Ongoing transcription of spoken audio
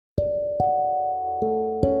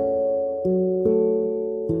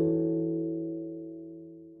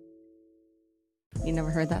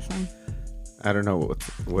heard that song? I don't know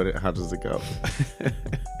how does it go?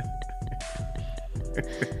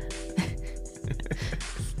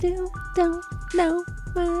 Still don't know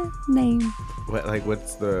my name.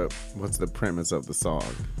 What's the premise of the song?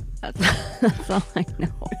 That's all I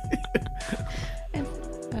know.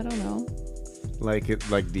 I don't know.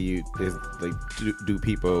 Do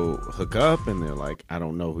people hook up and they're like, I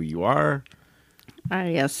don't know who you are? I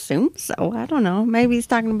assume so. I don't know. Maybe he's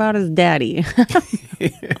talking about his daddy.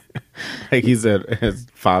 Like he said his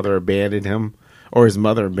father abandoned him, or his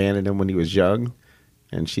mother abandoned him when he was young,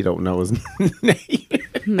 and she don't know his name.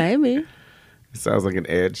 Maybe. It sounds like an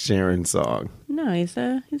Ed Sheeran song. No, he's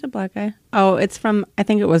a black guy. Oh, I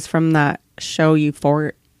think it was from that show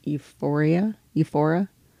Euphoria.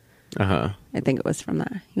 Uh-huh. I think it was from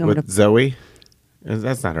that. With Zoe?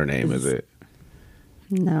 That's not her name, is it?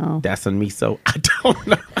 No. That's on me, so I don't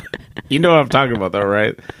know. You know what I'm talking about, though,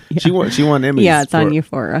 right? Yeah. She won Emmys. Yeah, it's on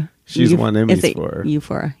Euphoria. She's won Emmys for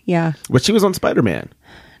Euphoria. Yeah. But she was on Spider-Man.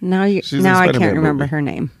 Now I can't remember her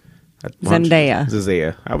name.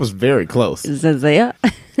 Zendaya. I was very close. Zendaya.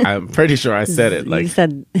 I'm pretty sure I said it. Like you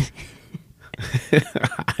said.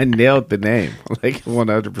 I nailed the name, like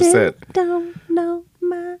 100%. Don't know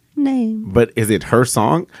my name. But is it her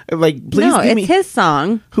song? Like, please. No, it's his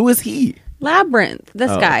song. Who is he? Labyrinth. This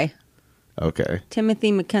guy. Okay.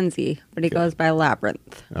 Timothy McKenzie, but he goes by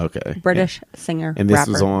Labyrinth. Okay. British singer. And this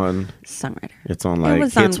rapper, was on songwriter. It's on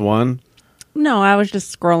Hits One. No, I was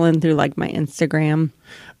just scrolling through like my Instagram.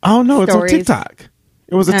 Oh no, stories. It's on TikTok.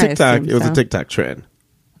 It was a TikTok. It was a TikTok trend.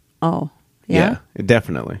 Oh, yeah. Yeah,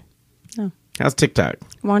 definitely. Oh. How's TikTok?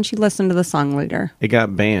 Why don't you listen to the song later? It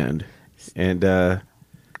got banned, and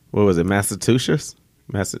what was it? Massachusetts?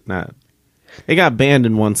 It got banned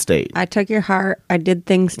in one state. I took your heart. I did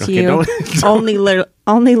things to you.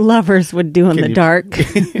 Only lovers would do in the dark.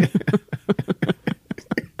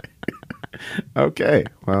 Okay,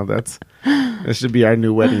 well that should be our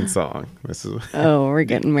new wedding song. Oh, we're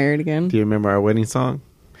getting married again. Do you remember our wedding song?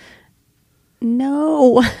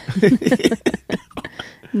 No.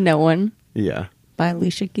 No one. Yeah. By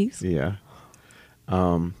Alicia Keys. Yeah.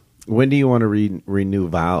 When do you want to renew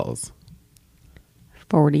vows?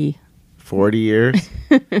 40 years.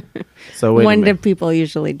 So when do people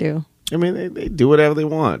usually do? I mean, they do whatever they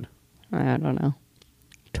want. I don't know.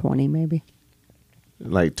 20 maybe.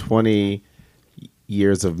 Like 20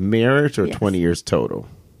 years of marriage or 20 years total?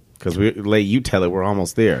 Because you tell it, we're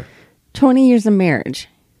almost there. 20 years of marriage.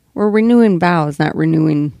 We're renewing vows, not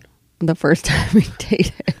renewing the first time we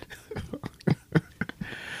dated.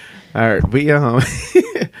 All right,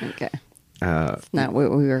 okay. It's not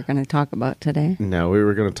what we were going to talk about today. No, we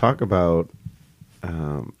were going to talk about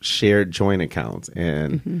shared joint accounts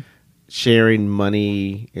and sharing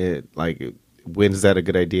money. When is that a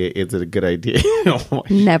good idea? Is it a good idea?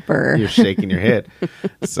 Never. You're shaking your head.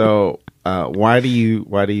 So, why do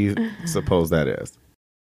you suppose that is?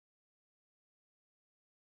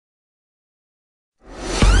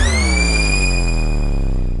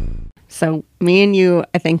 So me and you,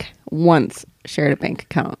 I think, once shared a bank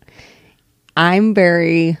account. I'm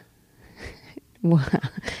very,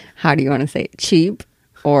 how do you want to say it? Cheap,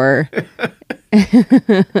 or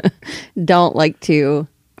don't like to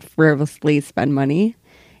frivolously spend money.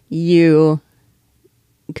 You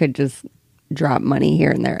could just drop money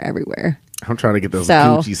here and there everywhere. I'm trying to get those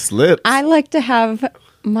Gucci slips. I like to have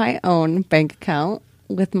my own bank account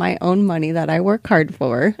with my own money that I work hard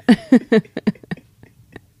for.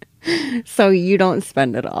 So you don't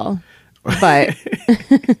spend it all. But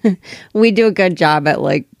we do a good job at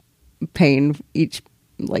paying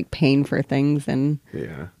for things and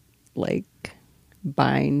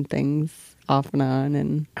buying things off and on.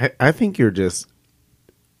 And I think you're just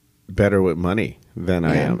better with money than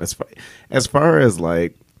I am. As far as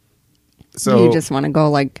so you just want to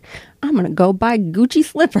go I'm going to go buy Gucci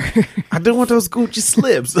slipper. I don't want those Gucci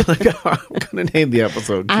slips. I'm going to name the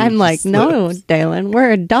episode Gucci I'm like, slips. No, Dalen,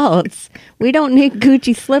 we're adults. We don't need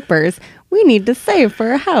Gucci slippers. We need to save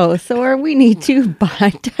for a house, or we need to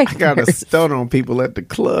buy diapers. I got to stun on people at the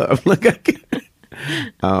club.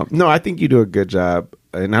 No, I think you do a good job.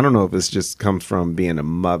 And I don't know if this just comes from being a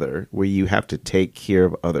mother where you have to take care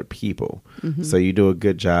of other people. Mm-hmm. So you do a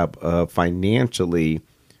good job of financially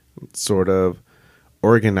sort of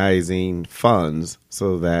organizing funds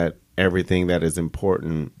so that everything that is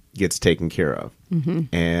important gets taken care of.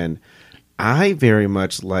 Mm-hmm. And I very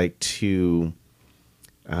much like to,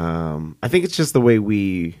 I think it's just the way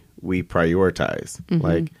we prioritize.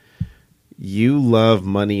 Mm-hmm. You love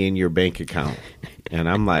money in your bank account. And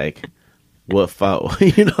I'm like, what for?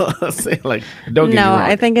 You know what I'm saying? Don't get me wrong.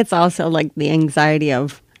 I think it's also the anxiety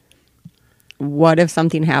of what if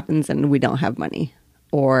something happens and we don't have money?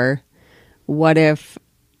 Or what if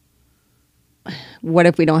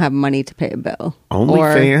we don't have money to pay a bill?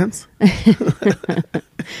 OnlyFans?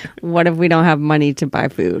 What if we don't have money to buy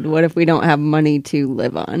food? What if we don't have money to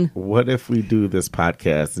live on? What if we do this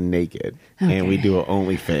podcast naked and we do an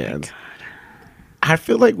OnlyFans? I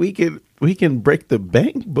feel like we can break the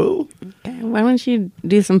bank, boo. Okay, why don't you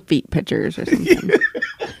do some feet pictures or something?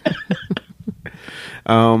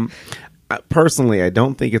 Personally, I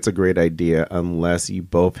don't think it's a great idea unless you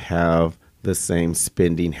both have the same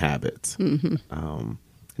spending habits.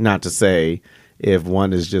 Not to say if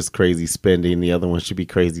one is just crazy spending, the other one should be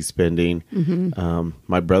crazy spending.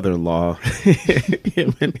 My brother-in-law,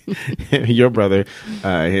 your brother,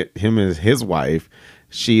 him and his wife,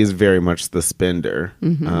 she is very much the spender.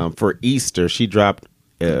 For Easter, she dropped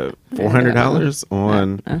 $400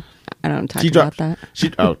 on. I don't talk about that. She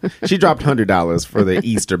dropped $100 for the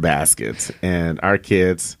Easter baskets, and our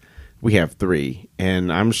kids, we have 3,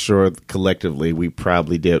 and I'm sure collectively we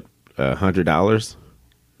probably did $100,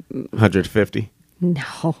 $150.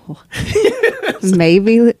 No,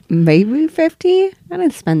 maybe 50. I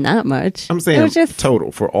didn't spend that much. I'm saying it was just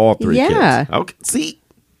total for all 3 kids. Okay, see.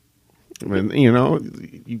 You know,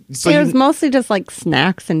 it was mostly just like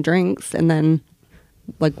snacks and drinks, and then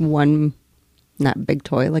like one not big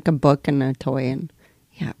toy, like a book and a toy, and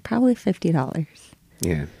probably $50.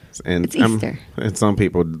 Yeah, and it's Easter. And some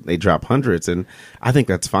people they drop hundreds, and I think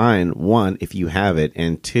that's fine. 1, if you have it,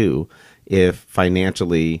 and 2, if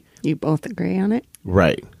financially you both agree on it,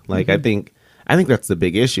 right? Like I think that's the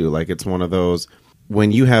big issue. Like it's one of those.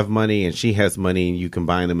 When you have money and she has money and you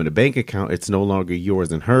combine them in a bank account, it's no longer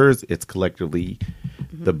yours and hers. It's collectively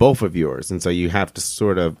the both of yours. And so you have to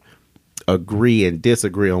sort of agree and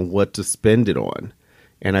disagree on what to spend it on.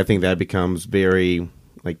 And I think that becomes very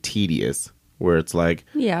like tedious where it's like.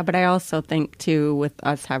 Yeah, but I also think too, with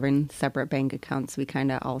us having separate bank accounts, we kind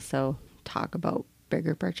of also talk about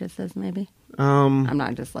bigger purchases maybe. I'm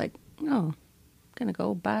not just like, oh, gonna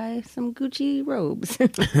go buy some Gucci robes.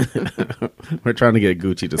 We're trying to get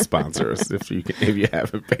Gucci to sponsor us if you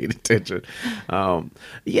haven't paid attention. I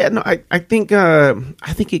think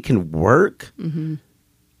it can work,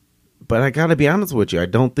 but I gotta be honest with you, I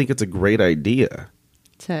don't think it's a great idea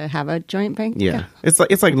to have a joint bank account.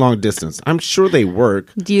 It's like long distance. I'm sure they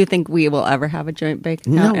work. Do you think we will ever have a joint bank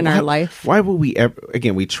account in our life? Why would we ever?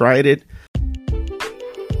 Again, we tried it.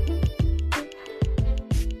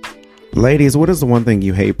 Ladies, what is the one thing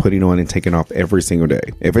you hate putting on and taking off every single day?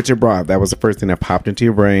 If it's your bra, that was the first thing that popped into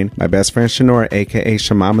your brain. My best friend Shanora, aka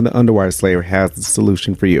Shamama the Underwire Slayer, has the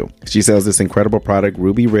solution for you. She sells this incredible product,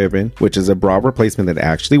 Ruby Ribbon, which is a bra replacement that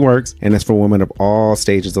actually works, and it's for women of all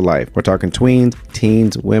stages of life. We're talking tweens,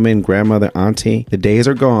 teens, women, grandmother, auntie. The days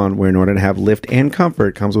are gone where in order to have lift and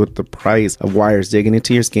comfort comes with the price of wires digging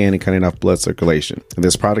into your skin and cutting off blood circulation.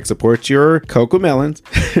 This product supports your cocoa melons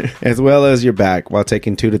as well as your back while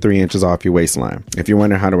taking 2 to 3 inches off your waistline. If you're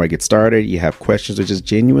wondering how do I get started, you have questions, or just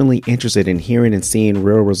genuinely interested in hearing and seeing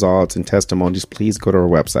real results and testimonies, please go to our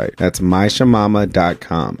website. That's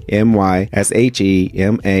myshamama.com.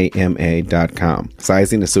 MYSHEMAMA.com.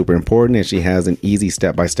 Sizing is super important, and she has an easy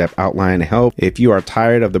step-by-step outline to help. If you are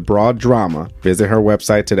tired of the broad drama, visit her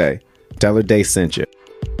website today. Tell her Day sent you.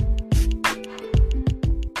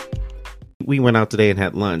 We went out today and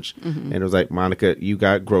had lunch, and it was like, Monica, you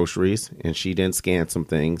got groceries, and she didn't scan some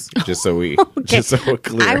things just so we just so we're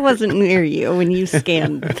clear. I wasn't near you when you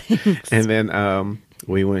scanned things. And then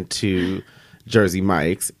we went to Jersey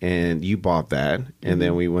Mike's, and you bought that, and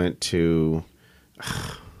then we went to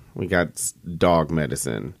we got dog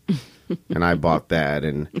medicine, and I bought that,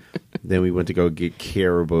 and then we went to go get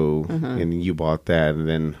Caribou, and you bought that, and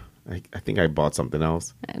then I think I bought something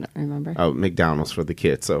else. I don't remember. Oh, McDonald's for the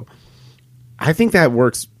kids. So I think that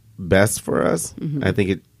works best for us. I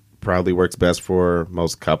think it probably works best for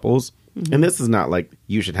most couples. And this is not like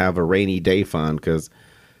you should have a rainy day fund, because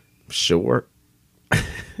sure.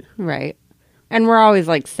 Right. And we're always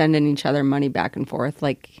like sending each other money back and forth.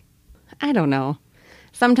 Like, I don't know.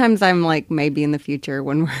 Sometimes I'm like, maybe in the future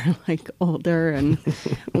when we're like older and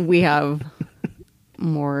we have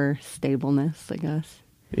more stableness, I guess.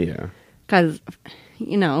 Yeah. Because,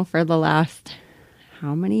 for the last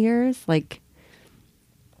how many years? Like,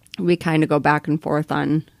 we kind of go back and forth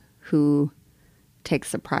on who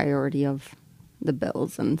takes the priority of the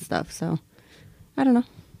bills and stuff. So, I don't know.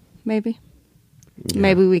 Maybe. Yeah.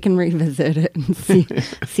 Maybe we can revisit it and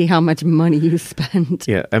see how much money you spend.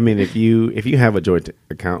 Yeah, I mean, if you have a joint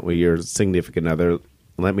account with your significant other,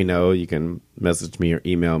 let me know. You can message me or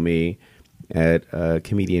email me, at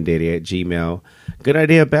comediandating@gmail. Good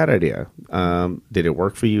idea, bad idea. Did it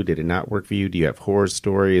work for you? Did it not work for you? Do you have horror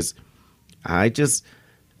stories? I just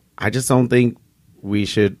don't think we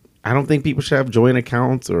should. I don't think people should have joint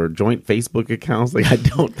accounts or joint Facebook accounts. Like, I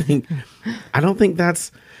don't think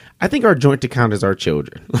that's. I think our joint account is our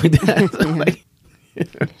children. Like that. Like,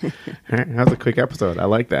 all right, that was a quick episode. I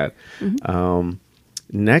like that. Mm-hmm.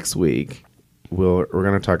 Next week, we're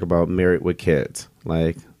going to talk about married with kids.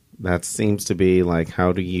 Like, that seems to be like,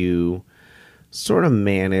 how do you sort of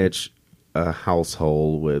manage a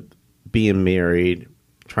household with being married,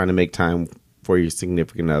 trying to make time for your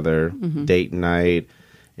significant other, date night,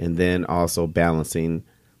 and then also balancing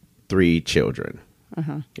 3 children.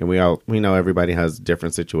 And we know everybody has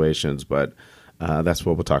different situations, but that's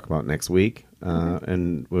what we'll talk about next week.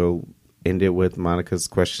 And we'll end it with Monica's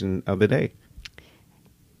question of the day.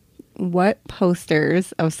 What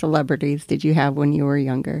posters of celebrities did you have when you were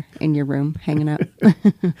younger in your room hanging up?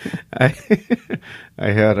 I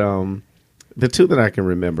had the 2 that I can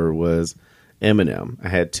remember was Eminem. I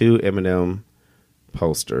had 2 Eminem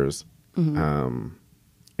posters, and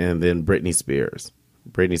then Britney Spears.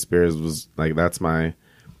 Britney Spears was like, that's my.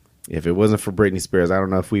 If it wasn't for Britney Spears, I don't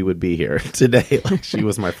know if we would be here today. Like, she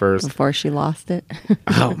was my first. Before she lost it.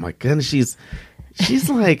 Oh my goodness, she's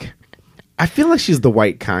like. I feel like she's the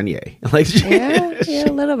white Kanye. Like, yeah,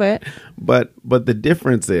 a little bit. But the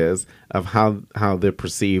difference is of how they're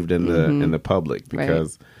perceived in the public,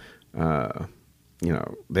 because they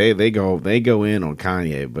go in on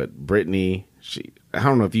Kanye, but Britney, I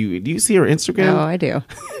don't know if do you see her Instagram? Oh, I do.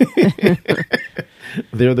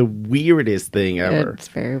 They're the weirdest thing ever. It's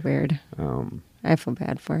very weird. I feel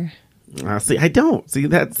bad for her. I don't.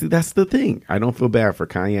 That's the thing. I don't feel bad for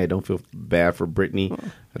Kanye. I don't feel bad for Britney.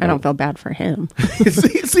 I don't feel bad for him.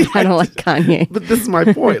 see, I don't like Kanye. But this is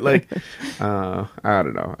my point. Like, I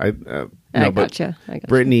don't know. I gotcha.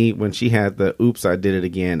 Britney, when she had the "Oops, I Did It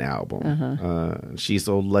Again" album, She's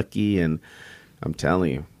So Lucky, and I'm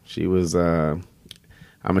telling you, she was.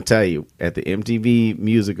 I'm gonna tell you, at the MTV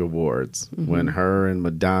Music Awards, when her and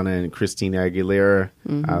Madonna and Christina Aguilera,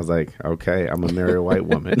 I was like, okay, I'm gonna marry a white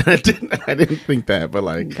woman. I didn't think that, but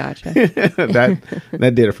like, gotcha.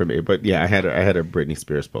 that did it for me. But yeah, I had a Britney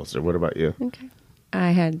Spears poster. What about you? Okay,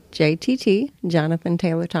 I had JTT, Jonathan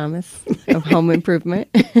Taylor Thomas of Home Improvement,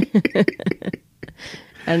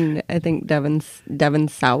 and I think Devin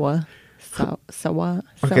Sawa.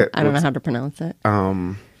 Okay, I don't know how to pronounce it.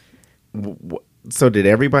 So did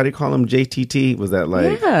everybody call him JTT? Was that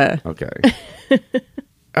like... Yeah. Okay.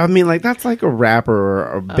 I mean, like, that's like a rapper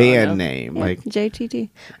or a band name. Yeah, like JTT.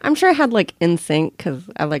 I'm sure I had like NSYNC, because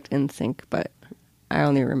I liked NSYNC, but I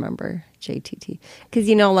only remember JTT. Because,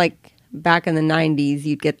 like back in the 90s,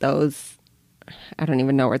 you'd get those... I don't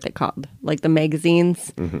even know what they're called. Like the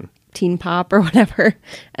magazines, Teen Pop or whatever.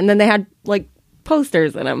 And then they had like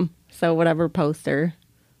posters in them. So whatever poster,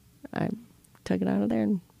 I took it out of there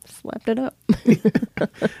and slapped it up.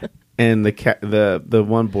 And the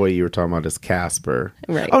one boy you were talking about is Casper.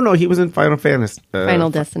 Right. Oh no, he was in Final Fantasy. Final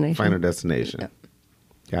Destination. Final Destination. Yep.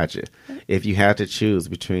 Gotcha. If you had to choose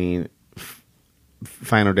between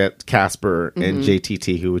Casper and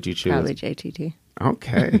JTT, who would you choose? Probably JTT.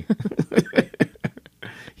 Okay.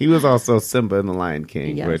 He was also Simba in The Lion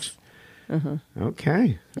King. Yes. Which.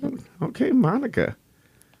 Okay. Okay, Monica.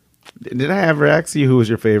 Did I ever ask you who was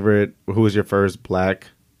your first black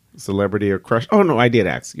celebrity or crush? Oh no, I did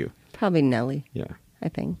ask you. Probably Nelly. Yeah. I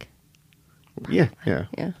think. Yeah.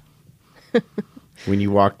 When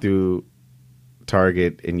you walk through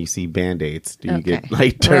Target and you see Band-Aids, do you get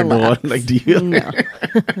like turned on? Like, do you? No.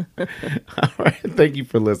 All right. Thank you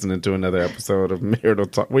for listening to another episode of Marital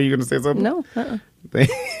Talk. Were you going to say something? No.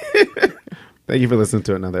 Thank you for listening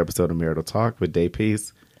to another episode of Marital Talk with Day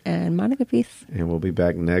Peace and Monica Peace. And we'll be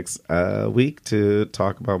back next week to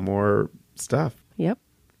talk about more stuff. Yep.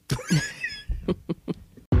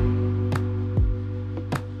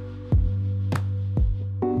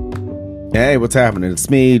 Hey, what's happening? It's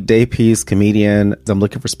me, Day Peace, comedian. I'm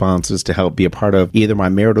looking for sponsors to help be a part of either my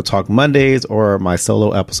Marital Talk Mondays or my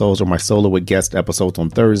solo episodes or my solo with guest episodes on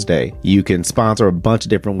Thursday. You can sponsor a bunch of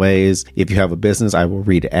different ways. If you have a business, I will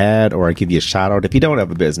read an ad or I give you a shout out. If you don't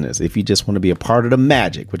have a business, if you just want to be a part of the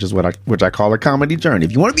magic, which is which I call a comedy journey.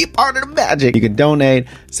 If you want to be a part of the magic, you can donate,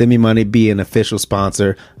 send me money, be an official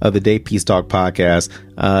sponsor of the Day Peace Talk podcast.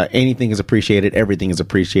 Anything is appreciated. Everything is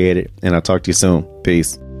appreciated. And I'll talk to you soon.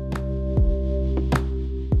 Peace.